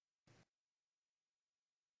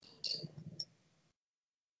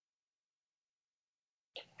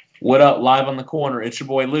What up, live on the corner? It's your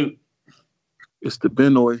boy Luke. It's the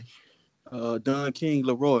Benoy, Don King,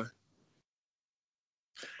 Leroy.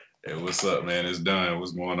 Hey, what's up, man? It's Don.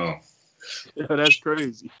 What's going on? Yeah, that's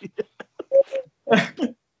crazy.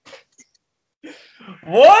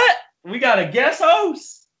 What? We got a guest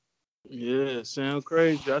host? Yeah, sound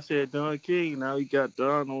crazy. I said Don King. Now he got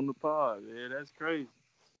Don on the pod. Yeah, that's crazy.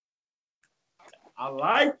 I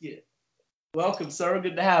like it. Welcome, sir.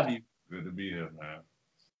 Good to have you. Good to be here, man.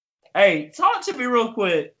 Hey, talk to me real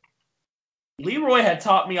quick. Leroy had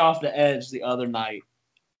taught me off the edge the other night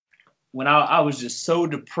when I was just so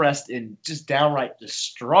depressed and just downright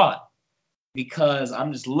distraught because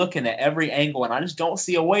I'm just looking at every angle and I just don't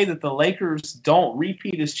see a way that the Lakers don't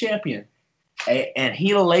repeat as champion. And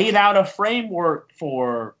he laid out a framework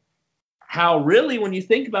for how really, when you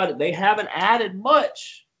think about it, they haven't added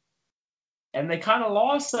much. And they kind of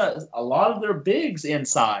lost a lot of their bigs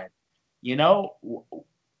inside, you know.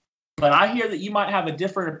 But I hear that you might have a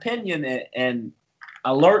different opinion. And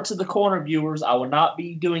alert to the corner viewers, I will not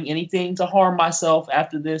be doing anything to harm myself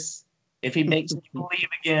after this. If he makes me believe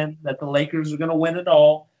again that the Lakers are going to win it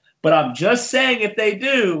all. But I'm just saying, if they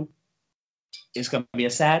do, it's going to be a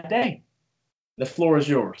sad day. The floor is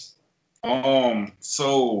yours.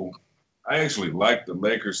 So I actually like the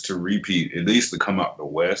Lakers to repeat, at least to come out the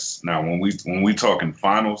West. Now, when we talking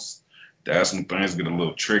finals, that's when things get a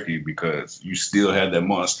little tricky because you still have that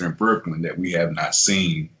monster in Brooklyn that we have not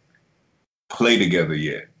seen play together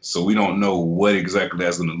yet. So we don't know what exactly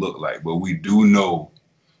that's going to look like, but we do know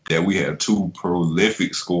that we have two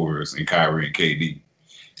prolific scorers in Kyrie and KD.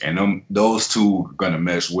 And those two are going to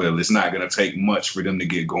mesh well. It's not going to take much for them to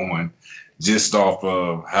get going just off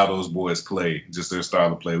of how those boys play, just their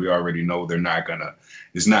style of play. We already know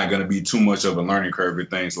it's not going to be too much of a learning curve and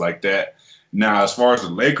things like that. Now, as far as the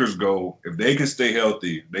Lakers go, if they can stay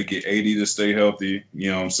healthy, they get AD to stay healthy, you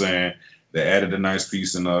know what I'm saying? They added a nice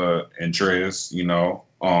piece in Trez, you know.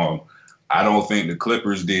 I don't think the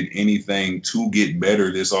Clippers did anything to get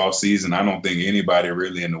better this offseason. I don't think anybody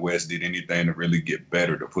really in the West did anything to really get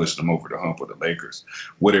better to push them over the hump with the Lakers.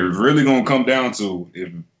 What it's really going to come down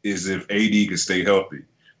to is if AD can stay healthy.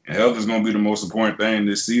 And health is going to be the most important thing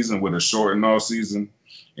this season with a shortened off season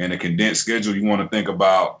and a condensed schedule. You want to think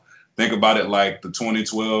about it like the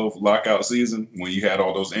 2012 lockout season when you had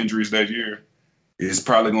all those injuries that year. It's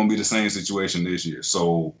probably going to be the same situation this year.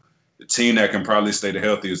 So the team that can probably stay the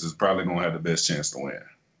healthiest is probably going to have the best chance to win.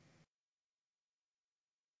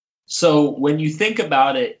 So when you think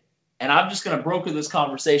about it, and I'm just going to broker this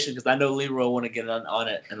conversation because I know Leroy will want to get on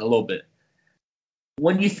it in a little bit.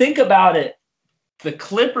 When you think about it, the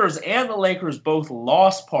Clippers and the Lakers both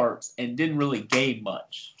lost parts and didn't really gain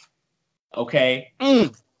much. Okay?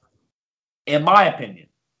 In my opinion.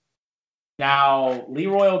 Now,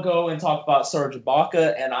 Leroy will go and talk about Serge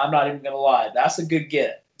Ibaka, and I'm not even going to lie. That's a good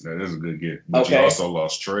get. That is a good get. But you also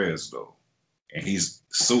lost Trez, though. And he's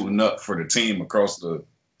suiting up for the team across the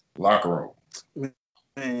locker room.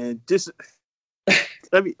 Man, just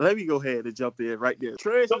let me go ahead and jump in right there.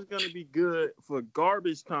 Trez is going to be good for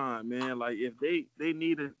garbage time, man. Like, if they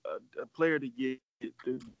need a player to get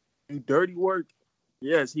to do dirty work,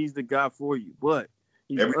 yes, he's the guy for you. But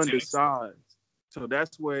he's undersized. So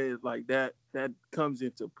that's where like that comes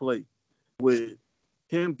into play with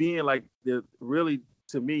him being like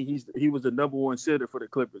to me, he was the number one sitter for the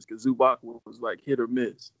Clippers because Zubac was like hit or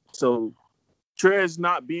miss. So Trez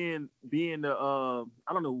not being the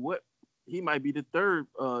I don't know what he might be the third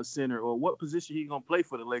center or what position he gonna play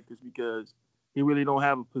for the Lakers because he really don't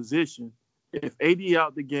have a position. If AD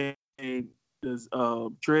out the game, does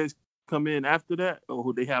Trez come in after that or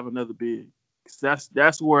would they have another big?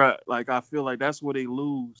 That's where I feel like that's where they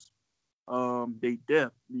lose they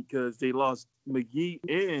depth because they lost McGee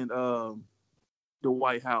and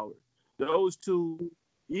Dwight Howard. Those two,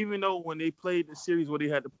 even though when they played the series where they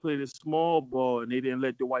had to play the small ball and they didn't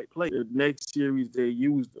let Dwight play, the next series they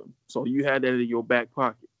used them. So you had that in your back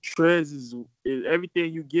pocket. Trez is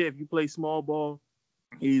everything you get if you play small ball.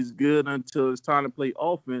 He's good until it's time to play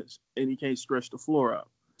offense and he can't stretch the floor out.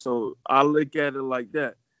 So I look at it like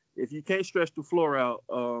that. If you can't stretch the floor out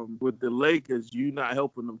with the Lakers, you're not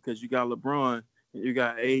helping them because you got LeBron and you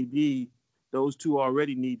got AD. Those two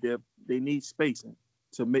already they need spacing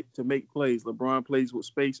to make plays. LeBron plays with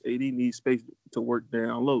space. AD needs space to work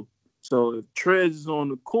down low. So if Trez is on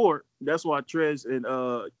the court, that's why Trez and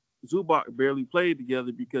Zubac barely played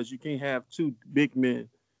together because you can't have two big men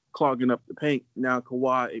clogging up the paint. Now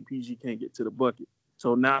Kawhi and PG can't get to the bucket.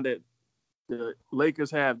 So now that the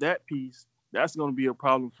Lakers have that piece, that's going to be a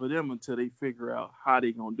problem for them until they figure out how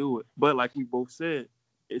they're going to do it. But like we both said,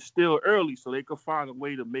 It's still early, so they could find a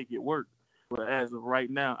way to make it work. But as of right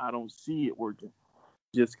now, I don't see it working.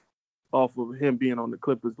 Just off of him being on the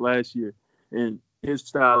Clippers last year, and his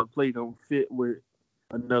style of play don't fit with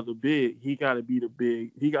another big. He got to be the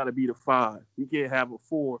big. He got to be the 5. He can't have a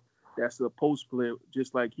 4 that's a post player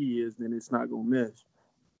just like he is. Then it's not gonna mesh.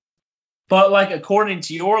 But like according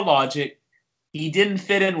to your logic, he didn't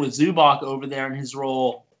fit in with Zubac over there in his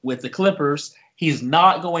role with the Clippers. He's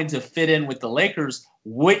not going to fit in with the Lakers.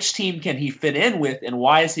 Which team can he fit in with, and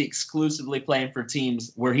why is he exclusively playing for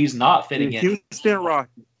teams where he's not fitting in? Houston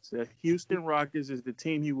Rockets. The Houston Rockets is the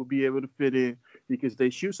team he will be able to fit in because they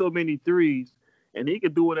shoot so many threes, and he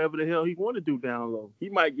can do whatever the hell he want to do down low. He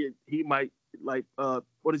might like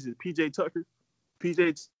what is it, PJ Tucker?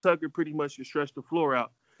 PJ Tucker pretty much can stretch the floor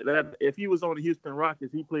out. That if he was on the Houston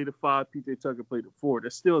Rockets, he played the 5. PJ Tucker played the 4.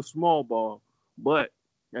 That's still a small ball, but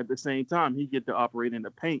at the same time, he get to operate in the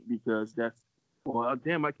paint because that's I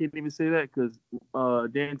can't even say that because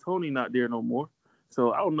D'Antoni not there no more.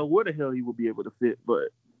 So I don't know where the hell he would be able to fit. But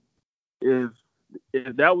if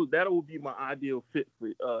that would be my ideal fit for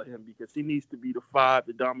him because he needs to be the 5,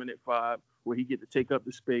 the dominant 5, where he get to take up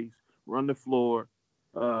the space, run the floor,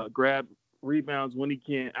 grab rebounds when he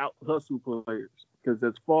can, out hustle players. Because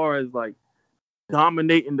as far as like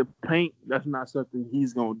dominating the paint, that's not something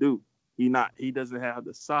he's gonna do. He doesn't have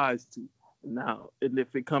the size to. Now, and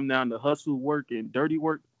if it come down to hustle work and dirty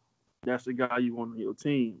work, that's the guy you want on your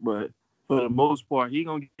team. But for the most part, he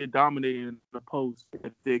gonna get dominated in the post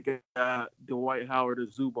if they got Dwight Howard or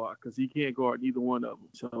Zubac because he can't guard neither one of them.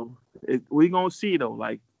 So we gonna see though.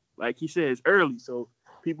 Like he said, it's early, so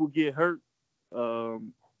people get hurt.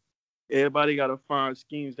 Everybody got to find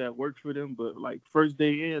schemes that work for them. But, like, first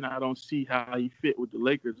day in, I don't see how he fit with the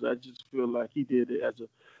Lakers. I just feel like he did it as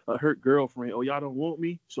a hurt girlfriend. Oh, y'all don't want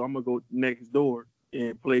me? So I'm going to go next door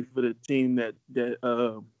and play for the team that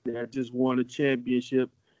just won a championship,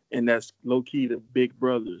 and that's low-key the big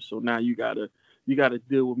brothers. So now you gotta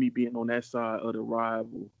deal with me being on that side of the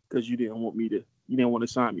rival because you didn't want to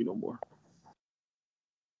sign me no more.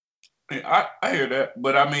 I hear that,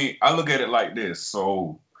 but I mean, I look at it like this.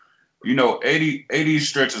 So, you know, 80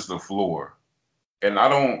 stretches the floor, and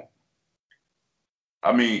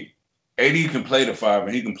AD can play the 5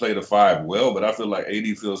 and he can play the 5 well, but I feel like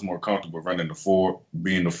AD feels more comfortable running the 4,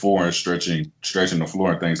 being the 4 and stretching the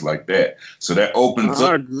floor and things like that. So that opens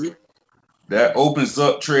up. That opens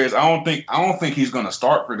up Trez. I don't think he's gonna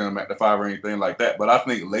start for them at the 5 or anything like that. But I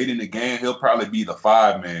think late in the game he'll probably be the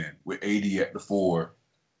 5 man with AD at the 4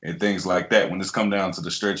 and things like that when it's come down to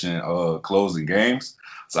the stretching closing games.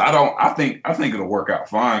 So I think it'll work out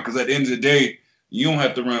fine because at the end of the day, you don't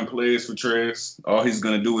have to run plays for Trez. All he's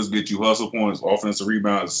gonna do is get you hustle points, offensive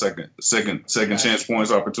rebounds, second chance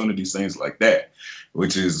points, opportunities, things like that,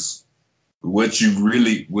 which is what you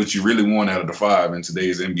really want out of the 5 in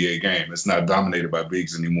today's NBA game. It's not dominated by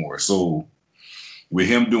bigs anymore. So with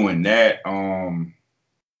him doing that,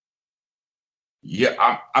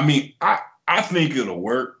 I think it'll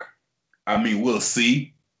work. I mean, we'll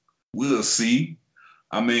see.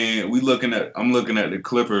 I mean, I'm looking at the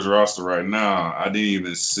Clippers roster right now. I didn't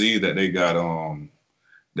even see that they got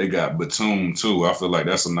Batum too. I feel like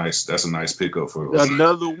that's a nice pickup for us.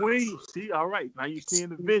 Another wing. See, all right. Now you're seeing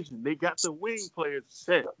the vision. They got the wing players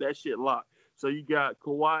set. That shit locked. So you got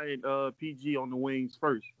Kawhi and PG on the wings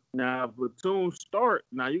first. Now Batum start.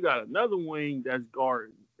 Now you got another wing that's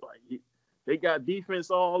guarding. Like they got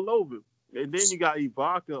defense all over. And then you got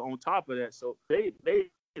Ibaka on top of that. So they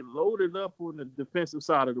loaded up on the defensive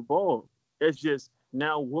side of the ball. It's just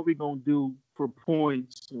now what we gonna do for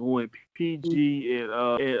points when PG and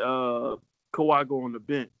Kawhi go on the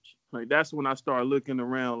bench. Like that's when I start looking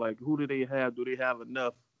around. Like who do they have? Do they have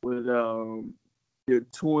enough with their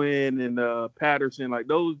twin and Patterson? Like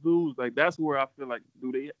those dudes. Like that's where I feel like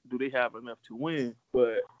do they have enough to win?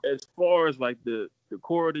 But as far as like the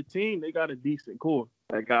core of the team, they got a decent core.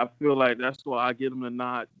 Like I feel like that's why I get them to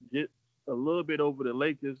not get a little bit over the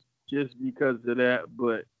Lakers just because of that.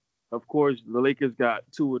 But of course, the Lakers got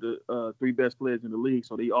 2 of the 3 best players in the league,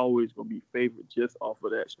 so they always gonna be favored just off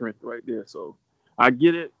of that strength right there. So I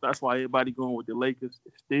get it. That's why everybody going with the Lakers.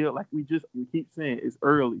 Still, like we keep saying, it's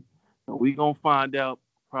early. So we gonna find out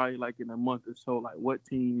probably like in a month or so, like what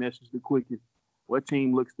team meshes the quickest, what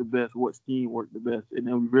team looks the best, what scheme worked the best, and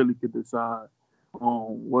then we really could decide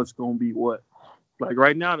on what's gonna be what. Like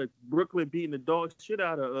right now, the Brooklyn beating the dog shit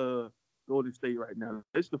out of Golden State right now.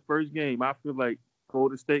 It's the first game. I feel like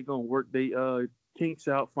Golden State gonna work they kinks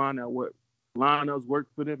out, find out what lineups work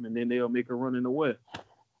for them, and then they'll make a run in the West.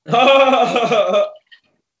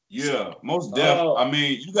 Yeah, most definitely. Oh. I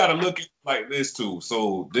mean, you got to look at it like this too.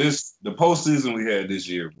 So the postseason we had this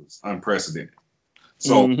year was unprecedented.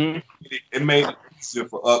 So it made it easier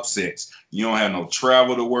for upsets. You don't have no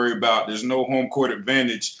travel to worry about. There's no home court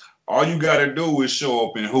advantage. All you got to do is show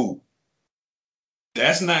up and hoop.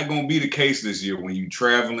 That's not going to be the case this year. When you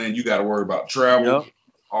traveling, you got to worry about travel,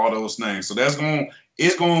 all those things. So it's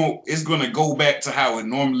going to go back to how it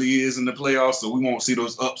normally is in the playoffs. So we won't see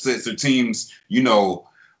those upsets or teams,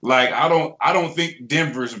 like I don't think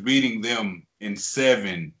Denver's beating them in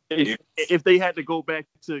 7. If they had to go back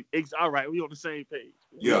to, all right, we on the same page.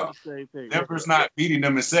 Denver's not beating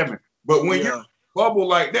them in 7. But when you're bubble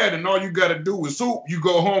like that and all you got to do is hoop, you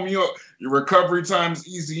go home, your recovery time is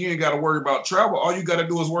easy. You ain't got to worry about travel. All you got to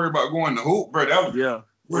do is worry about going to hoop, bro.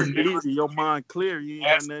 We're easy. Your mind clear. You ain't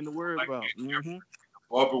got nothing to worry about.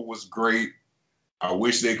 Bubble was great. I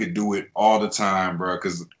wish they could do it all the time, bro,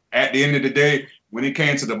 because at the end of the day, when it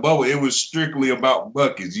came to the bubble, it was strictly about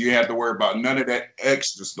buckets. You had to worry about none of that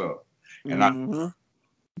extra stuff. And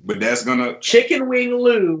but that's gonna Chicken Wing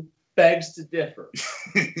Lou begs to differ.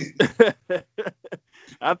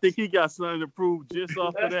 I think he got something to prove just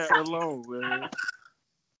off of that alone, man.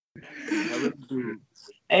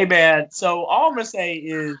 Hey, man. So all I'm gonna say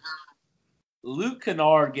is Luke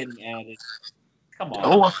Kennard getting added. Come on.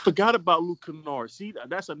 Oh, I forgot about Luke Kennard. See,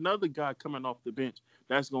 that's another guy coming off the bench.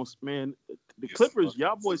 That's gonna, man. The Clippers,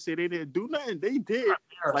 y'all boys say they didn't do nothing. They did.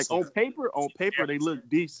 Like on paper, they look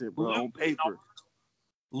decent, bro. On paper.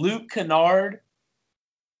 Luke Kennard.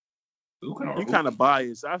 You kind of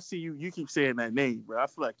biased. I see you. You keep saying that name, bro. I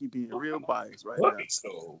feel like you being real biased right now.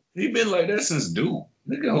 So he been like that since Duke.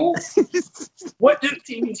 Nigga, who? What Duke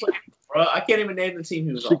team he played, bro? I can't even name the team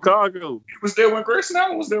he was on. Chicago. He was there when Grayson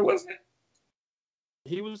Allen was there, wasn't he?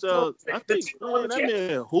 He was, I think, man, that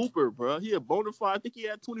man Hooper, bro. He a bona fide. I think he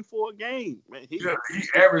had 24 a game, man. He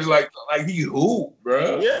averaged like he hoop,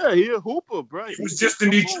 bro. Yeah, he a hooper, bro. He was just in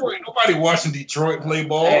Detroit. Nobody watching Detroit play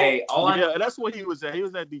ball. Hey, that's where he was at. He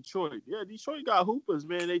was at Detroit. Yeah, Detroit got hoopers,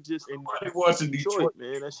 man. They just nobody watching Detroit,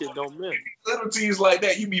 man. That shit don't matter. Little teams like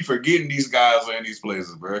that, you be forgetting these guys are in these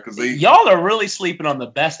places, bro. Because y'all are really sleeping on the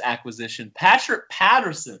best acquisition, Patrick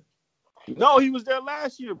Patterson. No, he was there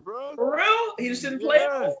last year, bro. For real? He just didn't play.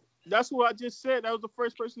 That's what I just said. That was the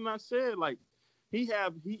first person I said. Like, he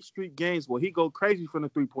have heat streak games where he go crazy from the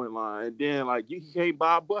 3-point line, and then like you can't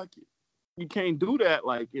buy a bucket. You can't do that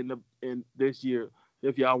like in this year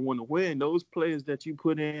if y'all want to win. Those players that you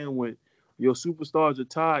put in when your superstars are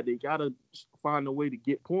tired, they gotta find a way to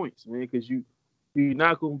get points, man, because you're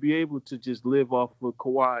not gonna be able to just live off of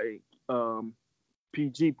Kawhi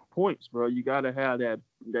PG points, bro. You gotta have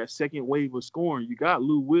that second wave of scoring. You got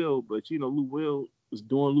Lou Will, but Lou Will was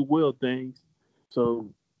doing Lou Will things, so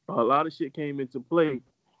a lot of shit came into play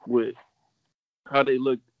with how they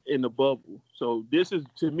looked in the bubble. So this is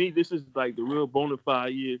like the real bona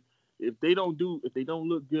fide year. If they don't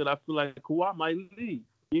look good, I feel like Kawhi might leave.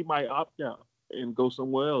 He might opt out and go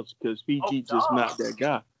somewhere else because PG just not that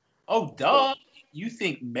guy. Oh, duh. You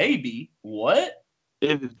think maybe what?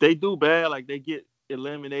 If they do bad, like they get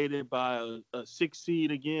eliminated by a 6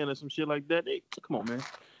 seed again or some shit like that, come on, man.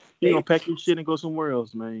 You gonna pack your shit and go somewhere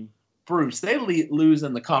else, man. Bruce, they lose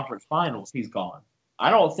in the conference finals. He's gone. I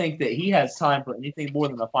don't think that he has time for anything more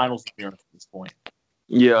than a finals appearance at this point.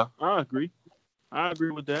 Yeah, I agree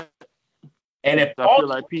with that. And if I feel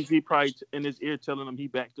like PG probably in his ear telling him he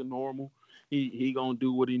back to normal, he gonna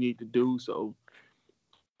do what he need to do. So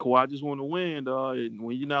Kawhi just want to win, dog. And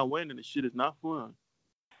when you're not winning, the shit is not fun.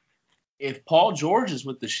 If Paul George is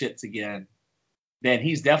with the shits again, then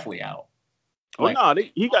he's definitely out. He got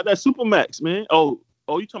that Supermax, man. Oh,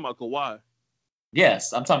 you talking about Kawhi?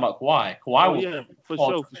 Yes, I'm talking about Kawhi. For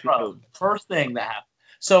sure. First thing that happened.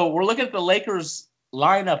 So we're looking at the Lakers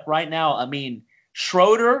lineup right now. I mean,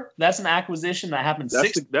 Schroeder, that's an acquisition that happened.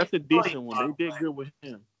 That's a decent one. They did good with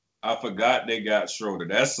him. I forgot they got Schroeder.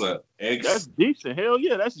 That's decent. Hell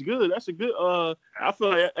yeah, that's good. That's a good. I feel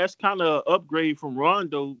like that's kind of upgrade from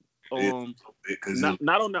Rondo.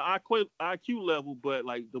 Not on the IQ level, but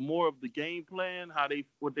like the more of the game plan,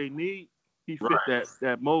 what they need, he fit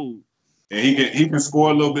that mold. And he can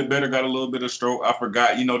score a little bit better, got a little bit of stroke. I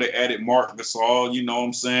forgot, they added Marc Gasol, you know what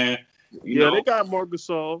I'm saying? They got Marc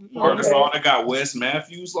Gasol. They got Wes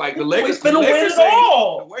Matthews. Like the Lakers finna win it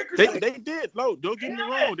all. They did. No, don't get me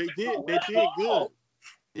wrong.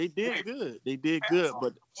 They did good. They did good,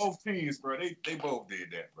 but both teams, bro, they both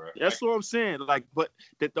did that, bro. That's what I'm saying. Like, but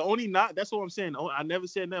the only knock, that's what I'm saying. I never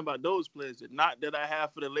said nothing about those players. The knock that I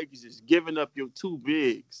have for the Lakers is giving up your two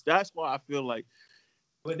bigs. That's why I feel like,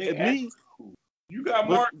 You got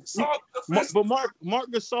But Mark Gasol. but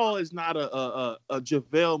Mark Gasol is not a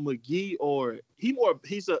JaVale McGee or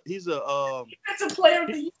he's a Defensive player of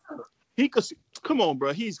the year. he could come on,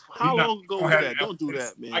 bro. How long ago was that? Don't do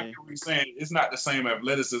that, man. I get what you're saying. It's not the same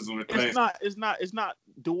athleticism and things. It's not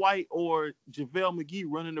Dwight or JaVale McGee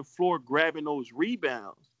running the floor grabbing those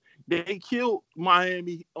rebounds. They killed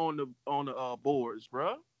Miami on the boards,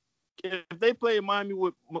 bro. If they played Miami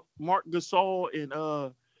with Mark Gasol and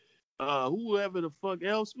whoever the fuck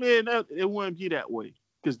else, man, it wouldn't be that way.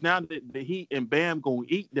 Because now the Heat and Bam gonna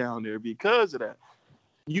eat down there because of that.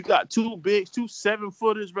 You got 2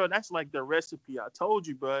 7-footers, bro. That's like the recipe. I told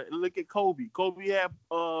you, bro. Look at Kobe. Kobe had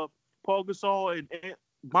Paul Gasol and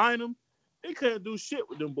Bynum. They couldn't do shit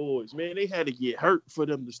with them boys, man. They had to get hurt for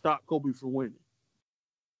them to stop Kobe from winning.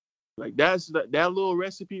 Like that little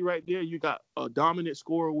recipe right there. You got a dominant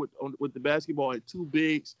scorer with the basketball and 2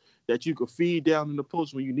 bigs that you could feed down in the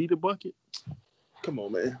post when you need a bucket. Come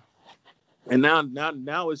on, man. And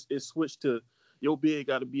now it's switched to your big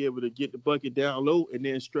got to be able to get the bucket down low and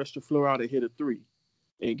then stretch the floor out and hit a 3.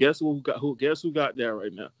 And guess who got that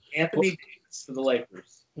right now? Anthony Davis for the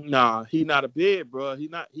Lakers. Nah, he not a big, bro.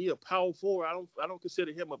 He a power forward. I don't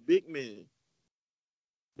consider him a big man.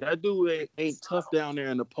 That dude ain't tough down there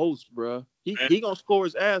in the post, bro. He gonna score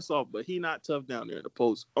his ass off, but he not tough down there in the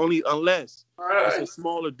post. Only unless it's a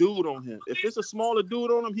smaller dude on him. If it's a smaller dude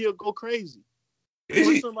on him, he'll go crazy.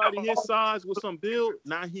 If somebody his size with some build,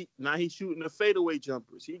 now he shooting the fadeaway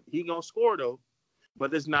jumpers. He gonna score though,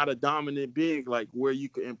 but it's not a dominant big like where you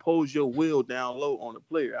can impose your will down low on a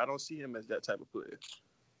player. I don't see him as that type of player.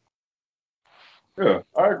 Yeah,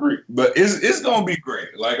 I agree. But it's gonna be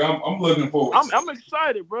great. Like I'm looking forward. I'm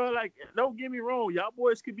excited, bro. Like, don't get me wrong, y'all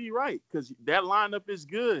boys could be right because that lineup is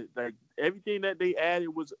good. Like everything that they added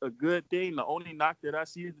was a good thing. The only knock that I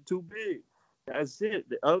see is the 2 big. That's it.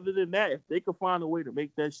 Other than that, if they could find a way to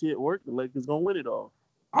make that shit work, the Lakers gonna win it all.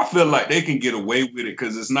 I feel like they can get away with it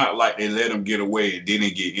because it's not like they let them get away and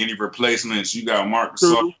didn't get any replacements. You got Mark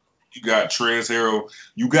Gasol, you got Trez Harrell,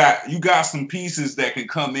 you got some pieces that can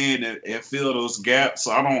come in and fill those gaps.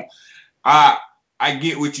 So I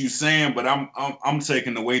get what you're saying, but I'm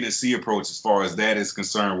taking the wait and see approach as far as that is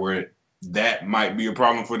concerned, where that might be a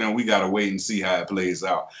problem for them. We gotta wait and see how it plays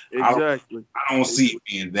out. Exactly. I don't see it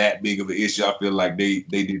being that big of an issue. I feel like they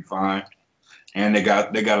did fine. And they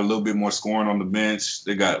got a little bit more scoring on the bench.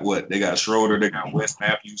 They got Schroeder. They got Wes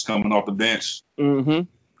Matthews coming off the bench. Mm-hmm.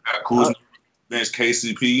 Got Kuzma bench,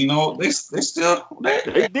 KCP. You know, they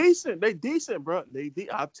decent. They decent, bro.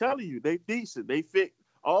 I'm telling you, they decent. They fit.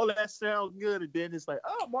 All that sounds good, and then it's like,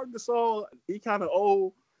 oh, Marc Gasol, he kind of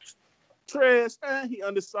old. Trez, he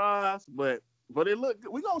undersized, but it look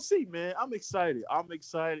good. We gonna see, man. I'm excited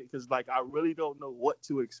because like I really don't know what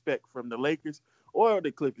to expect from the Lakers or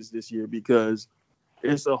the Clippers this year because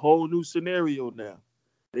it's a whole new scenario now.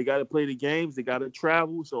 They got to play the games, they got to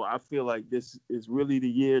travel, so I feel like this is really the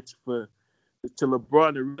year to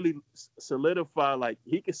LeBron to really solidify. Like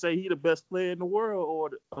he could say he the best player in the world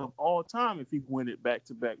or of all time if he win it back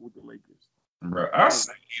to back with the Lakers. Bro, I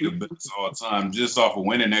say he the best all time just off of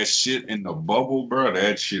winning that shit in the bubble, bro.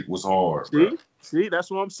 That shit was hard, bro. See,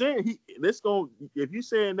 that's what I'm saying. If you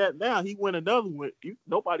saying that now, he win another one.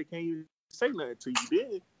 Nobody can even say nothing to you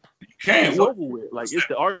then. You can't. It's over with. Like it's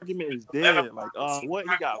the argument is dead. Like what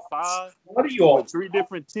he got 5? What are you all? 3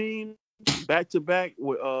 different teams back to back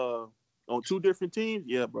with on 2 different teams.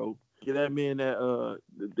 Yeah, bro. Get that man that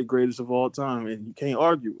the greatest of all time, and you can't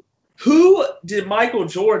argue it. Who did Michael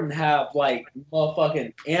Jordan have like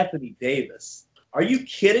motherfucking Anthony Davis? Are you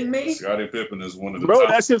kidding me? Scottie Pippen is one of the top.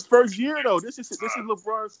 That's his first year though. This is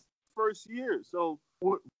LeBron's first year. So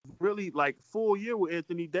we're really like full year with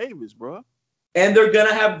Anthony Davis, bro. And they're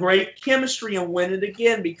gonna have great chemistry and win it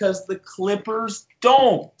again because the Clippers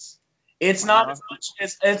don't. It's not as much.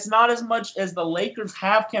 It's not as much as the Lakers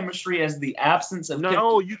have chemistry as the absence of.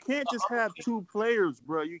 No, you can't just have 2 players,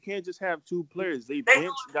 bro. You can't just have 2 players. They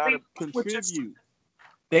bench gotta contribute.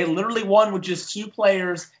 They literally won with just 2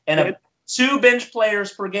 players and 2 bench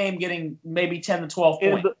players per game, getting maybe 10 to 12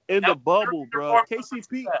 points in the bubble, bro.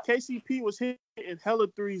 KCP was hitting hella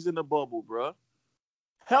threes in the bubble, bro.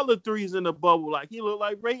 Hella threes in the bubble, like he looked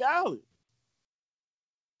like Ray Allen.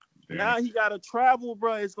 Now he got to travel,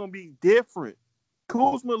 bro. It's going to be different.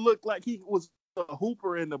 Kuzma looked like he was a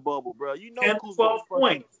hooper in the bubble, bro. You know, 10, Kuzma 12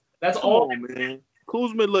 points. That's all, man.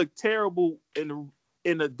 Kuzma looked terrible in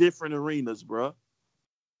the different arenas, bro.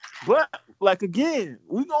 But, like, again,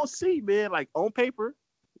 we going to see, man. Like, on paper,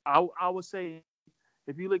 I would say,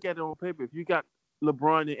 if you look at it on paper, if you got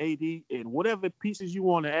LeBron and AD and whatever pieces you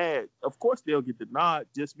want to add, of course they'll get the nod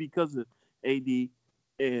just because of AD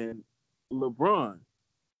and LeBron.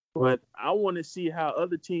 But I want to see how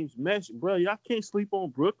other teams mesh. Bro, y'all can't sleep on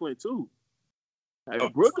Brooklyn, too.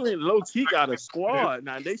 Like, Brooklyn low-key got a squad.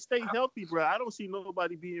 Now, they stay healthy, bro. I don't see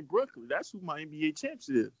nobody being Brooklyn. That's who my NBA champs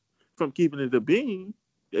is from keeping it a bean.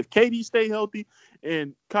 If KD stay healthy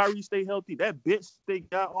and Kyrie stay healthy, that bench they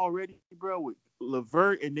got already, bro, with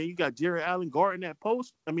LeVert, and then you got Jared Allen guarding that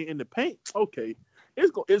post. I mean, in the paint. Okay.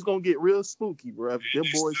 It's gonna get real spooky, bro. If them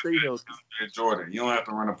boys stay healthy. Jordan, you don't have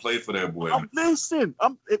to run a play for that boy.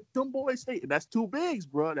 If them boys stay, that's two bigs,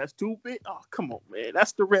 bro. That's too big. Oh, come on, man.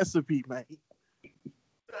 That's the recipe, man.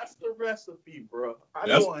 That's the recipe, bro. I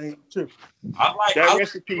ain't tripping. That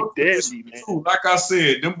recipe deadly, man. Like I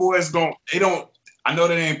said, them boys don't. I know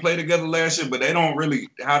they ain't play together last year, but they don't really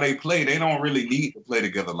how they play. They don't really need to play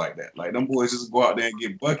together like that. Like them boys just go out there and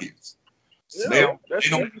get buckets. So they don't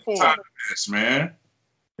time to this, man.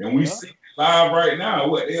 And we see live right now.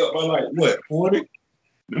 What they up by like 40?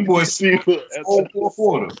 Them boys see fourth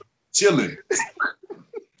quarter, chilling,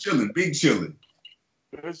 big chilling.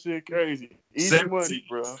 That shit crazy. Easy money,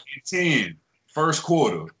 bro. 10, first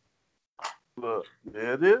quarter. Look,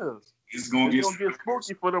 there it is. It's gonna get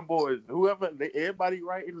spooky for them boys. Everybody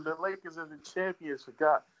writing the Lakers as the champions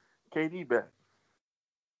forgot KD back.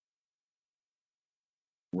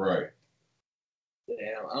 Right.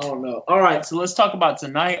 Damn, I don't know. All right, so let's talk about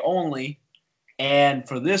tonight only. And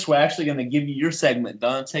for this, we're actually going to give you your segment,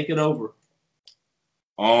 Don. Take it over.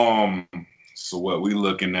 So what we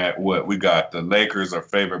looking at? What we got? The Lakers are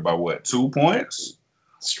favored by what? 2 points?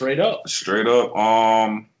 Straight up.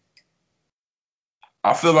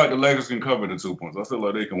 I feel like the Lakers can cover the 2 points. I feel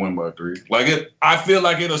like they can win by 3. I feel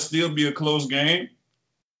like it'll still be a close game.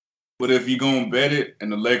 But if you're gonna bet it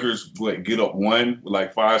and the Lakers get up 1 with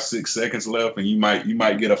like 5-6 seconds left, and you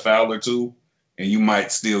might get a foul or two, and you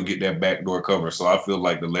might still get that backdoor cover. So I feel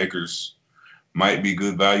like the Lakers might be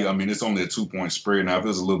good value. I mean, it's only a 2-point spread. Now, if it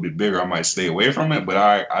was a little bit bigger, I might stay away from it. But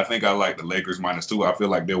I think I like the Lakers -2. I feel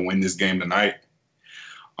like they'll win this game tonight.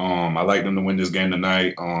 I like them to win this game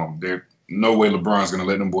tonight. There's no way LeBron's gonna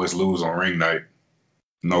let them boys lose on ring night.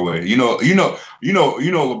 No way. You know,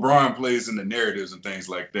 LeBron plays in the narratives and things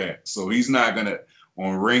like that. So he's not gonna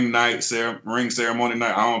on ring ceremony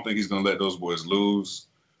night. I don't think he's gonna let those boys lose.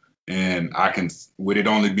 And with it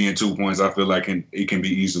only being 2 points, I feel like it can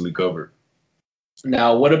be easily covered.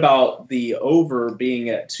 Now, what about the over being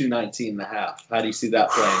at 219.5? How do you see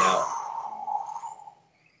that playing out?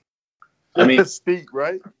 I mean, that's steep,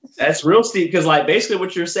 right? That's real steep because, like, basically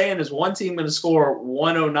what you're saying is one team going to score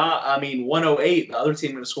 108. The other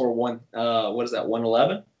team going to score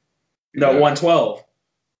 111? No, 112.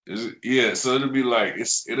 Yeah, so it'll be like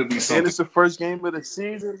it'll be something. And it's the first game of the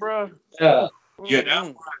season, bro. Yeah.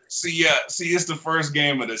 Yeah. See, it's the first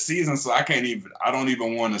game of the season, so I don't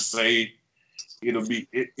even want to say it'll be.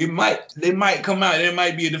 They might come out. It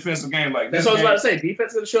might be a defensive game like this. That's what I was about to say.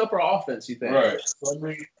 Defense is going to show up for offense. You think? Right. So, I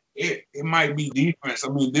mean, it might be defense. I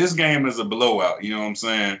mean, this game is a blowout. You know what I'm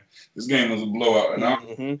saying? This game is a blowout,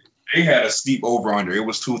 and they had a steep over under. It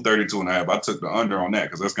was 232.5. I took the under on that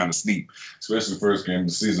because that's kind of steep, especially the first game of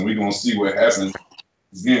the season. We're gonna see what happens.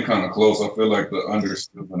 It's getting kind of close. I feel like the under is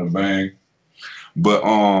still gonna bang. But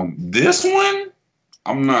this one,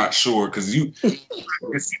 I'm not sure because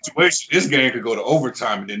this situation, this game could go to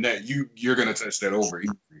overtime, and then you're gonna touch that over.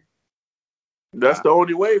 That's the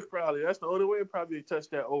only way, probably. That's the only way probably to touch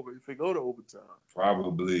that over if it go to overtime.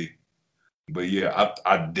 Probably. But yeah,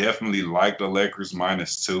 I definitely like the Lakers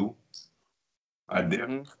 -2. I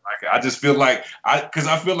definitely like it. I just feel like because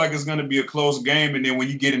I feel like it's gonna be a close game, and then when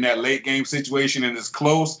you get in that late game situation and it's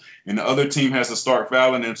close, and the other team has to start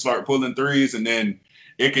fouling and start pulling threes, and then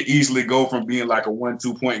it could easily go from being like a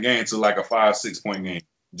 1-2 point game to like a 5-6 point game,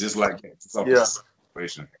 just like that. Yeah.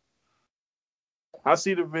 Situation. I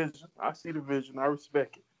see the vision. I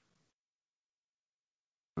respect it.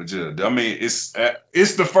 But yeah, I mean, it's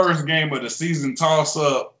the first game of the season toss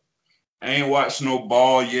up. I ain't watched no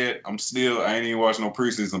ball yet. I ain't even watched no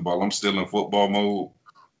preseason ball. I'm still in football mode.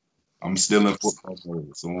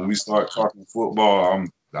 So when we start talking football,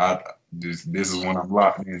 this is when I'm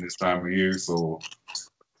locked in this time of year. So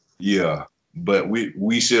yeah, but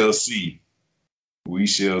we shall see. We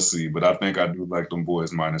shall see. But I think I do like them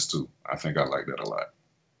boys -2. I think I like that a lot.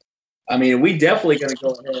 I mean, we definitely going to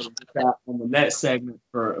go ahead and tap on the next segment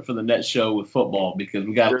for the next show with football because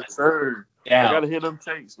we got. Yes, sir. Yeah. I got to hit them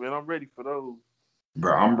takes, man. I'm ready for those.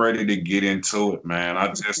 Bro, I'm ready to get into it, man. I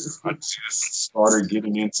just started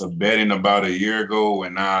getting into betting about a year ago,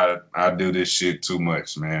 and now I do this shit too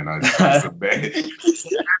much, man. It's a bad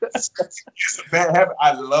habit.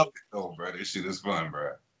 I love it though, bro. This shit is fun,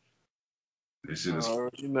 bro. This shit is fun.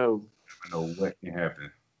 You know. I don't know what can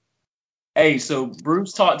happen. Hey, so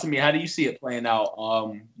Bruce, talk to me. How do you see it playing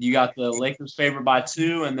out? You got the Lakers favored by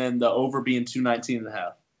 2, and then the over being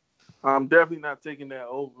 219.5. I'm definitely not taking that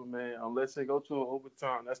over, man. Unless they go to an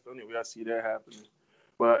overtime, that's the only way I see that happening.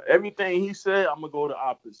 But everything he said, I'm gonna go the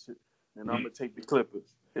opposite, and I'm gonna take the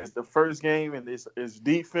Clippers. It's the first game, and it's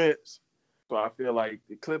defense, so I feel like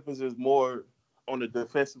the Clippers is more on the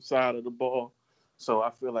defensive side of the ball. So I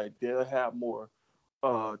feel like they'll have more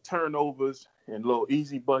turnovers and little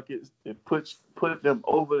easy buckets and put them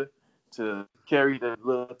over to carry that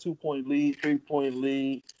little 2-point lead, 3-point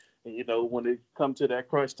lead. And, when it come to that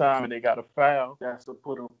crunch time and they got a foul, that's to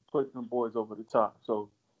put them boys over the top. So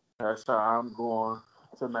that's how I'm going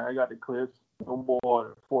tonight. I got the Clips no more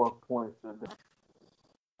than 4 points.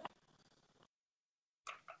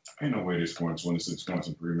 Ain't no way they're scoring 26 points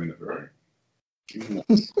in 3 minutes, right?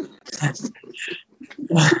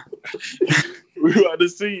 We about to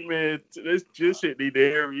see, man. This shit need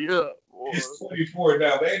to hurry up. Boy. It's 24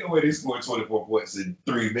 now. There ain't no way they scored 24 points in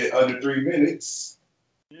under 3 minutes.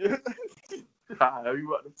 Yeah. We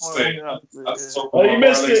about to find out, man. You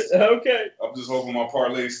missed it. Okay. I'm just hoping my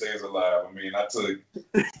parlay stays alive. I mean, I took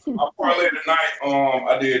my parlay tonight.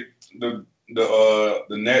 I did the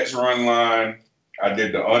Nets run line. I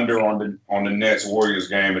did the under on the Nets Warriors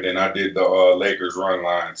game, and then I did the Lakers run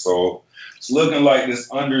line. So it's looking like this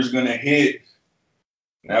under is gonna hit.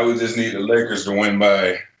 Now we just need the Lakers to win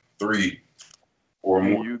by 3 or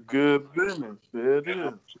more. You good business. There it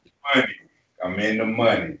is. Money. I'm in the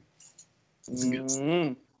money.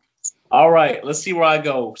 Mm-hmm. All right, let's see where I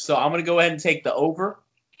go. So I'm going to go ahead and take the over,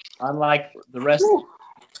 unlike the rest,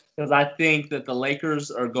 because I think that the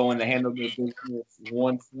Lakers are going to handle their business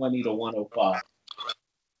 120 to 105.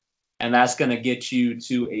 And that's going to get you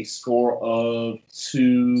to a score of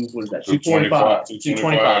 225.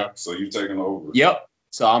 225. So you're taking over. Yep.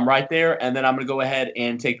 So I'm right there, and then I'm going to go ahead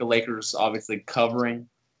and take the Lakers, obviously covering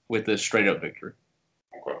with a straight-up victory.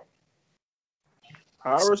 Okay.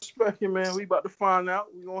 I respect you, man. We about to find out.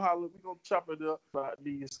 We gonna chop it up about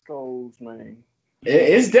these scores, man.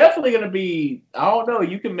 It's definitely going to be, I don't know,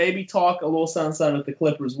 you can maybe talk a little something if the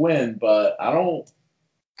Clippers win, but I don't.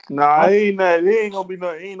 Nah, it ain't gonna be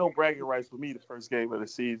ain't no bragging rights for me the first game of the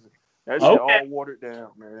season. That shit all watered down,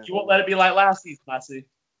 man. You won't let it be like last season, I see.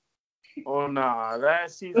 Oh, nah.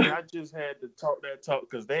 Last season, I just had to talk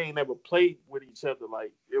because they ain't never played with each other.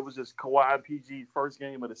 Like, it was just Kawhi and PG first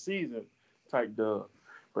game of the season type dub.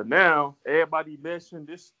 But now, everybody mentioned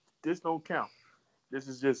this don't count. This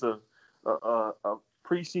is just a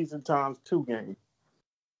preseason times 2 game.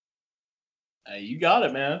 Hey, you got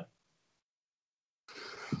it, man.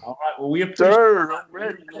 All right, well, we appreciate I'm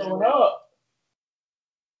ready. showing up.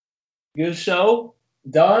 Good show.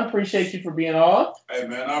 Don, appreciate you for being on. Hey,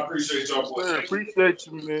 man, I appreciate y'all for listening. Appreciate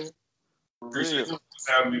you, man. Appreciate you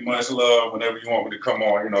for having me. Much love. Whenever you want me to come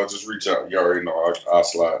on, just reach out. You already know I'll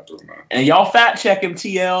slide through, man. And y'all fact check him,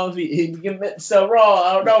 TL. If he give it so wrong,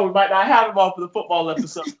 I don't know. We might not have him on for the football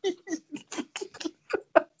episode.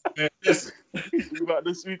 Man, listen.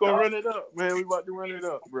 We gonna run it up, man. We about to run it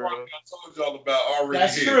up, bro. I told y'all about already.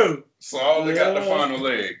 That's hit. true. So I only got the final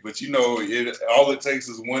leg, but all it takes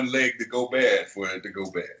is one leg to go bad for it to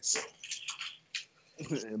go bad. So.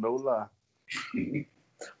 No lie.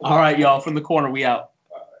 All right, y'all. From the corner, we out.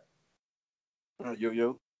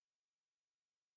 Yo.